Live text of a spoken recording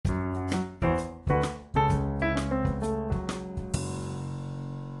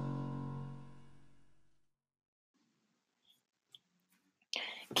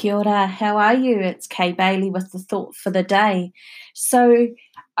Kia ora, how are you? It's Kay Bailey with the thought for the day. So,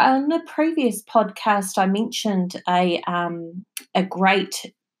 on the previous podcast, I mentioned a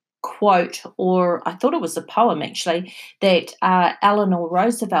great quote, or I thought it was a poem actually, that Eleanor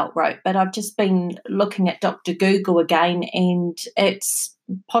Roosevelt wrote. But I've just been looking at Dr. Google again, and it's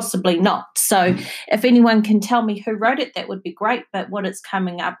possibly not. So, if anyone can tell me who wrote it, that would be great. But what is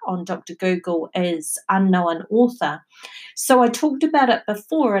coming up on Dr. Google is unknown author. So I talked about it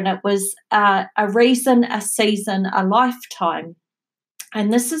before, and it was a reason, a season, a lifetime.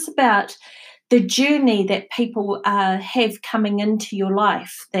 And this is about the journey that people have coming into your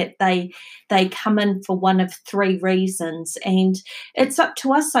life, that they come in for one of three reasons. And it's up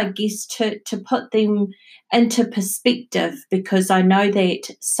to us, I guess, to put them into perspective, because I know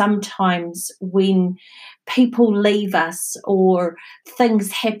that sometimes when people leave us or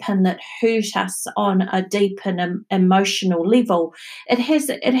things happen that hurt us on a deep and emotional level, it has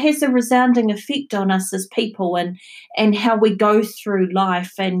a resounding effect on us as people, and how we go through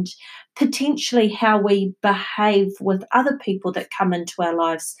life, and potentially how we behave with other people that come into our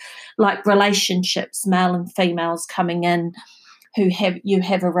lives, like relationships, male and females coming in, you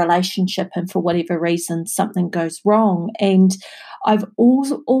have a relationship, and for whatever reason something goes wrong. And I've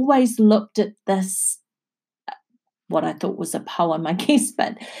always looked at this, what I thought was a poem, I guess,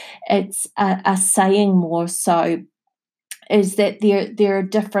 but it's a saying more so, is that there are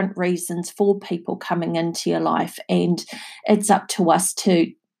different reasons for people coming into your life, and it's up to us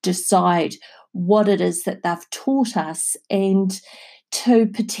to decide what it is that they've taught us, and to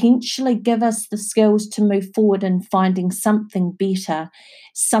potentially give us the skills to move forward in finding something better,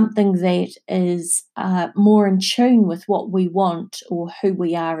 something that is more in tune with what we want or who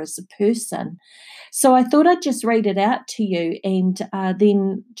we are as a person. So I thought I'd just read it out to you, and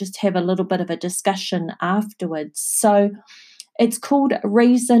then just have a little bit of a discussion afterwards. So it's called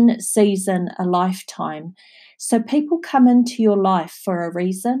Reason, Season, a Lifetime. So people come into your life for a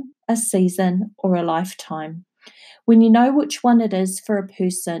reason, a season, or a lifetime. When you know which one it is for a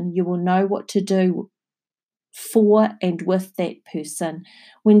person, you will know what to do for and with that person.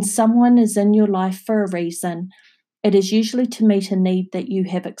 When someone is in your life for a reason, it is usually to meet a need that you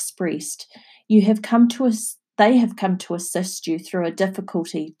have expressed. They have come to assist you through a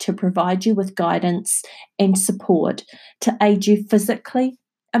difficulty, to provide you with guidance and support, to aid you physically,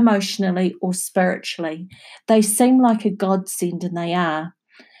 emotionally, or spiritually. They seem like a godsend, and they are.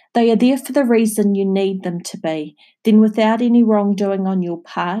 They are there for the reason you need them to be. Then, without any wrongdoing on your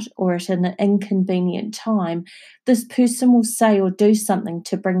part or at an inconvenient time, this person will say or do something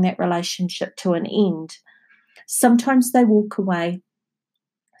to bring that relationship to an end. Sometimes they walk away.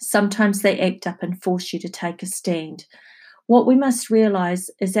 Sometimes they act up and force you to take a stand. What we must realise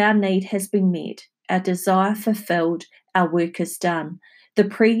is our need has been met, our desire fulfilled, our work is done. The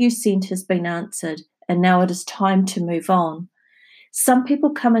prayer you sent has been answered, and now it is time to move on. Some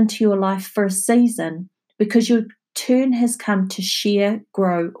people come into your life for a season because your turn has come to share,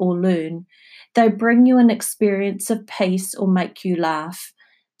 grow, or learn. They bring you an experience of peace or make you laugh.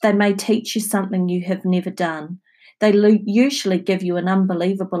 They may teach you something you have never done. They usually give you an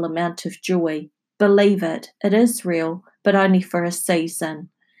unbelievable amount of joy. Believe it is real, but only for a season.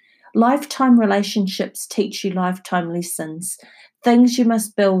 Lifetime relationships teach you lifetime lessons, things you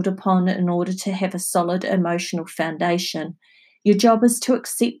must build upon in order to have a solid emotional foundation. Your job is to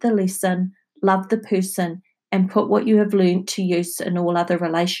accept the lesson, love the person, and put what you have learned to use in all other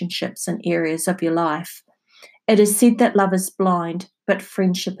relationships and areas of your life. It is said that love is blind, but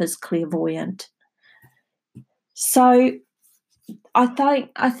friendship is clairvoyant. So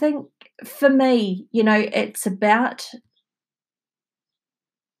I think for me, it's about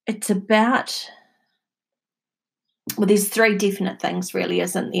well, there's three definite things really,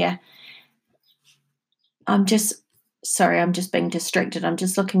 isn't there? I'm just being distracted. I'm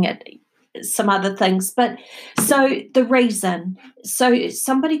just looking at some other things. But so the reason, so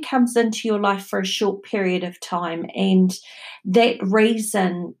somebody comes into your life for a short period of time, and that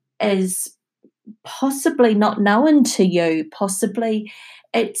reason is possibly not known to you. Possibly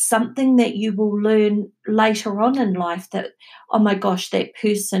it's something that you will learn later on in life, that, oh my gosh, that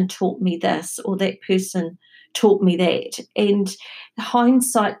person taught me this, or that person taught me that. And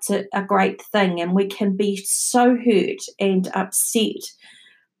hindsight's a great thing, and we can be so hurt and upset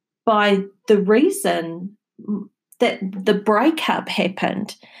by the reason that the breakup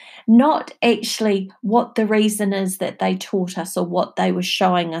happened, not actually what the reason is that they taught us or what they were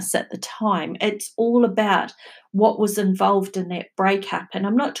showing us at the time. It's all about what was involved in that breakup. And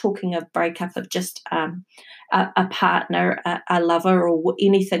I'm not talking a breakup of just a partner, a lover, or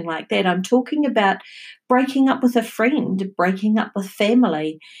anything like that. I'm talking about breaking up with a friend, breaking up with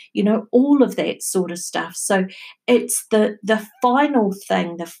family, all of that sort of stuff. So it's the final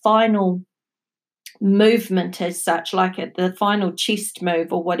thing, the final movement as such, like the final chest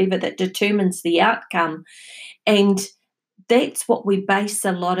move or whatever, that determines the outcome. And that's what we base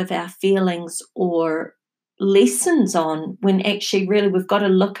a lot of our feelings or lessons on, when actually really we've got to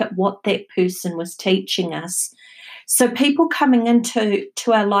look at what that person was teaching us. So people coming into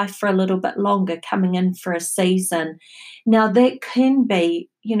our life for a little bit longer, coming in for a season, now that can be,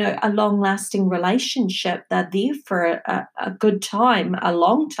 a long-lasting relationship. They're there for a good time, a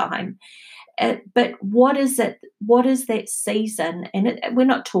long time. But what is it? What is that season? And we're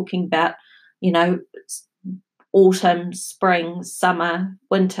not talking about, autumn, spring, summer,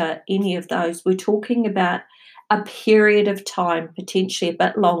 winter, any of those. We're talking about a period of time, potentially a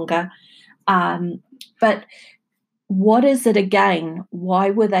bit longer. But what is it again? Why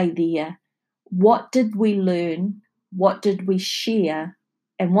were they there? What did we learn? What did we share?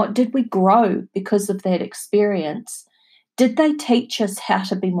 And what did we grow because of that experience? Did they teach us how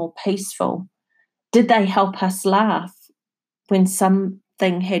to be more peaceful? Did they help us laugh when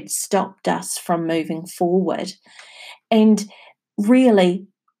something had stopped us from moving forward? And really,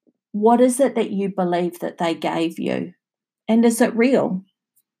 what is it that you believe that they gave you? And is it real?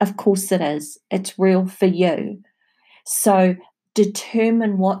 Of course it is. It's real for you. So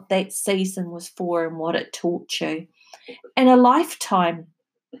determine what that season was for and what it taught you. And a lifetime.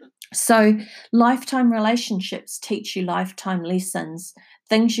 So lifetime relationships teach you lifetime lessons,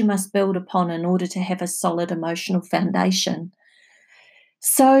 things you must build upon in order to have a solid emotional foundation.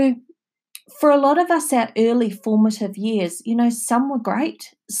 So for a lot of us, our early formative years, some were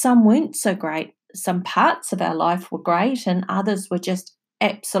great, some weren't so great. Some parts of our life were great and others were just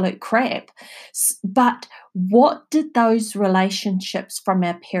absolute crap. But what did those relationships from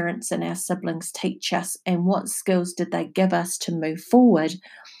our parents and our siblings teach us, and what skills did they give us to move forward?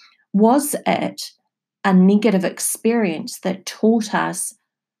 Was it a negative experience that taught us,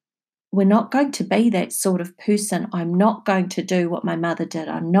 we're not going to be that sort of person. I'm not going to do what my mother did.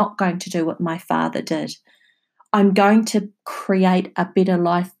 I'm not going to do what my father did. I'm going to create a better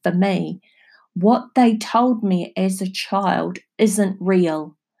life for me. What they told me as a child isn't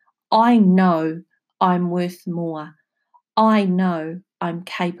real. I know I'm worth more. I know I'm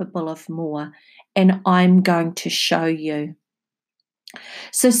capable of more, and I'm going to show you.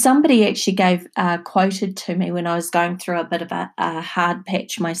 So somebody actually quoted to me when I was going through a bit of a hard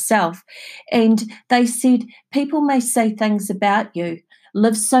patch myself, and they said, people may say things about you,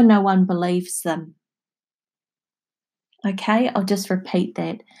 live so no one believes them. Okay, I'll just repeat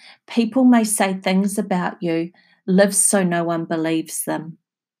that. People may say things about you, live so no one believes them.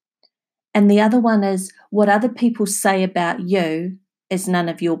 And the other one is, what other people say about you is none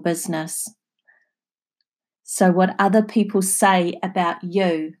of your business. So what other people say about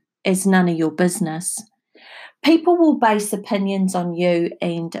you is none of your business. People will base opinions on you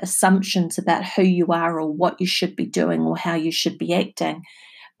and assumptions about who you are or what you should be doing or how you should be acting.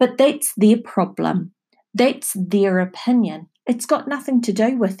 But that's their problem. That's their opinion. It's got nothing to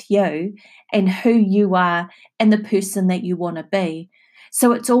do with you and who you are and the person that you want to be.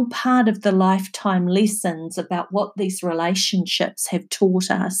 So it's all part of the lifetime lessons about what these relationships have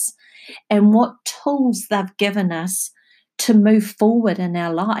taught us and what tools they've given us to move forward in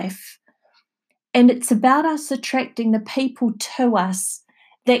our life. And it's about us attracting the people to us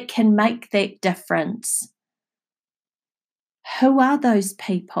that can make that difference. Who are those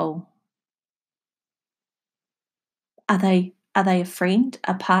people? Are they a friend,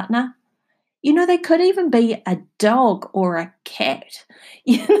 a partner? They could even be a dog or a cat.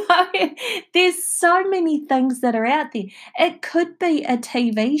 There's so many things that are out there. It could be a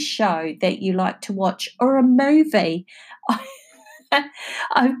TV show that you like to watch or a movie.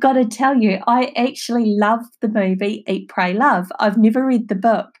 I've got to tell you, I actually love the movie Eat, Pray, Love. I've never read the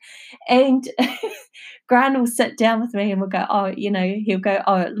book. And Grant will sit down with me and we'll go, he'll go,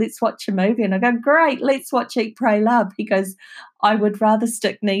 let's watch a movie. And I go, great, let's watch Eat, Pray, Love, because I would rather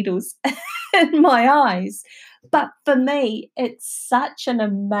stick needles in my eyes. But for me, it's such an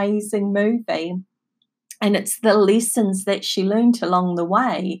amazing movie. And it's the lessons that she learned along the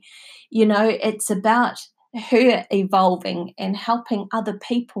way. It's about her evolving and helping other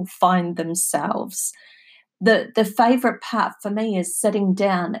people find themselves. The favourite part for me is sitting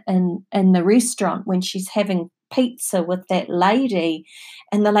down in the restaurant when she's having pizza with that lady,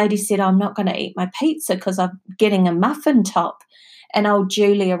 and the lady said, I'm not going to eat my pizza because I'm getting a muffin top. And old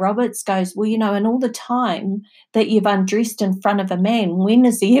Julia Roberts goes, well, in all the time that you've undressed in front of a man, when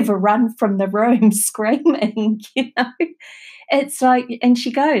has he ever run from the room screaming? It's like, and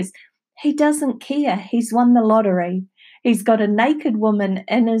she goes, he doesn't care. He's won the lottery. He's got a naked woman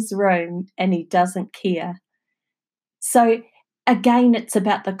in his room and he doesn't care. So again, it's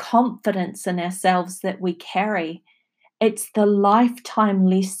about the confidence in ourselves that we carry. It's the lifetime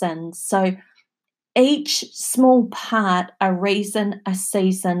lessons. So each small part, a reason, a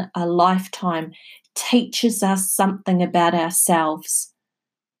season, a lifetime, teaches us something about ourselves.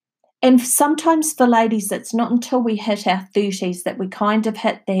 And sometimes for ladies, it's not until we hit our 30s that we kind of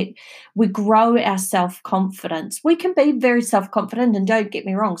hit that, we grow our self-confidence. We can be very self-confident, and don't get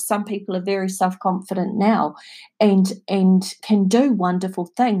me wrong, some people are very self-confident now and can do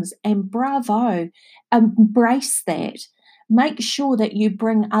wonderful things, and bravo, embrace that. Make sure that you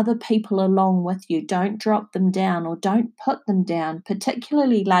bring other people along with you. Don't drop them down or don't put them down,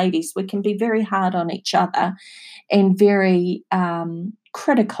 particularly ladies. We can be very hard on each other and very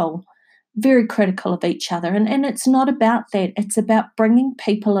very critical of each other. And it's not about that. It's about bringing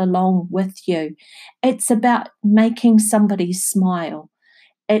people along with you. It's about making somebody smile.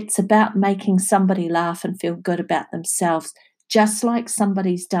 It's about making somebody laugh and feel good about themselves, just like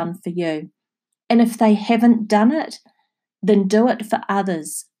somebody's done for you. And if they haven't done it, then do it for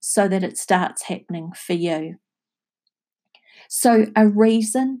others so that it starts happening for you. So a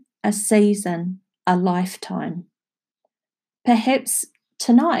reason, a season, a lifetime. Perhaps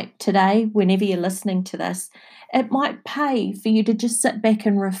today, whenever you're listening to this, it might pay for you to just sit back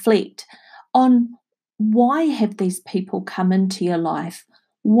and reflect on, why have these people come into your life?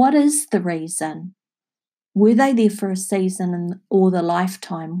 What is the reason? Were they there for a season or the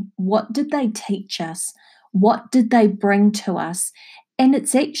lifetime? What did they teach us? What did they bring to us? And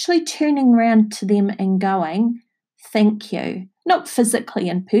it's actually turning around to them and going, thank you. Not physically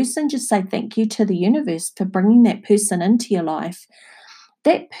in person, just say thank you to the universe for bringing that person into your life.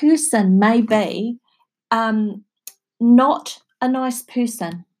 That person may be not a nice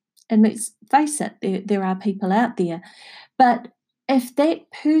person. And let's face it, there are people out there. But if that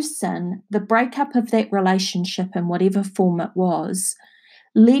person, the breakup of that relationship in whatever form it was,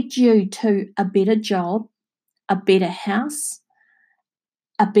 led you to a better job, a better house,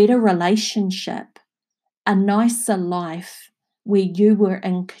 a better relationship, a nicer life where you were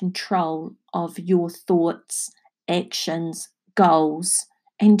in control of your thoughts, actions, goals,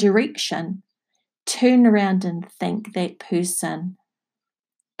 and direction, turn around and thank that person,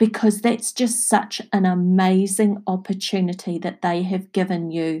 because that's just such an amazing opportunity that they have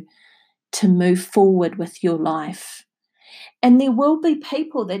given you to move forward with your life. And there will be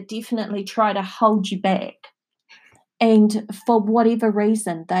people that definitely try to hold you back. And for whatever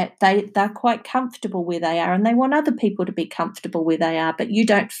reason, they're quite comfortable where they are and they want other people to be comfortable where they are, but you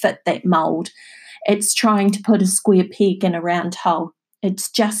don't fit that mold. It's trying to put a square peg in a round hole.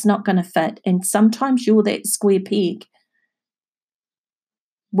 It's just not going to fit. And sometimes you're that square peg.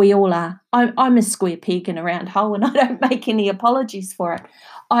 We all are. I'm a square peg in a round hole, and I don't make any apologies for it.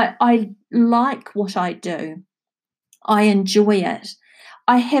 I like what I do. I enjoy it.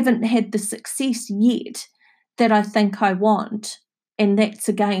 I haven't had the success yet that I think I want, and that's,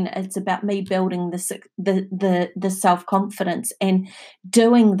 again, it's about me building the self-confidence and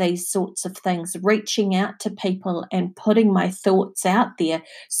doing these sorts of things, reaching out to people and putting my thoughts out there,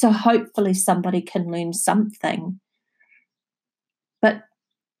 so hopefully somebody can learn something. But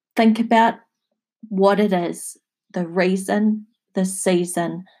think about what it is, the reason, the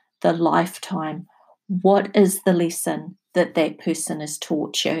season, the lifetime. What is the lesson that person has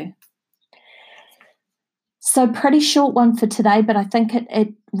taught you? So pretty short one for today, but I think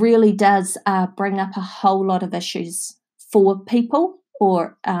it really does bring up a whole lot of issues for people,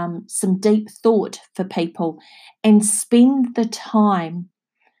 or some deep thought for people. And spend the time,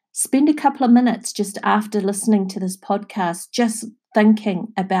 spend a couple of minutes just after listening to this podcast, just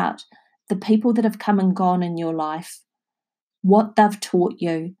thinking about the people that have come and gone in your life, what they've taught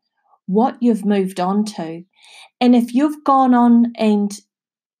you, what you've moved on to. And if you've gone on and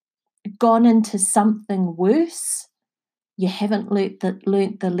gone into something worse, you haven't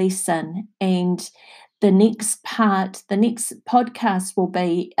learnt the lesson. And the next podcast will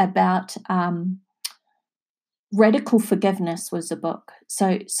be about Radical Forgiveness was a book.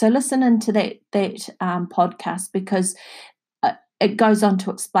 So listen into that podcast, because it goes on to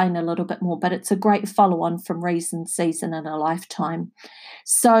explain a little bit more, but it's a great follow-on from Reason, Season, and a Lifetime.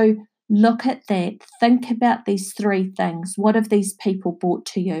 So look at that. Think about these three things. What have these people brought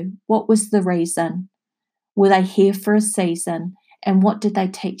to you? What was the reason? Were they here for a season? And what did they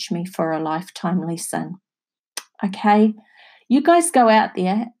teach me for a lifetime lesson? Okay? You guys go out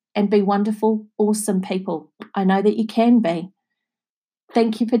there and be wonderful, awesome people. I know that you can be.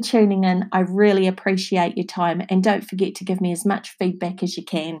 Thank you for tuning in. I really appreciate your time. And don't forget to give me as much feedback as you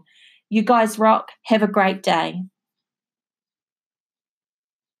can. You guys rock. Have a great day.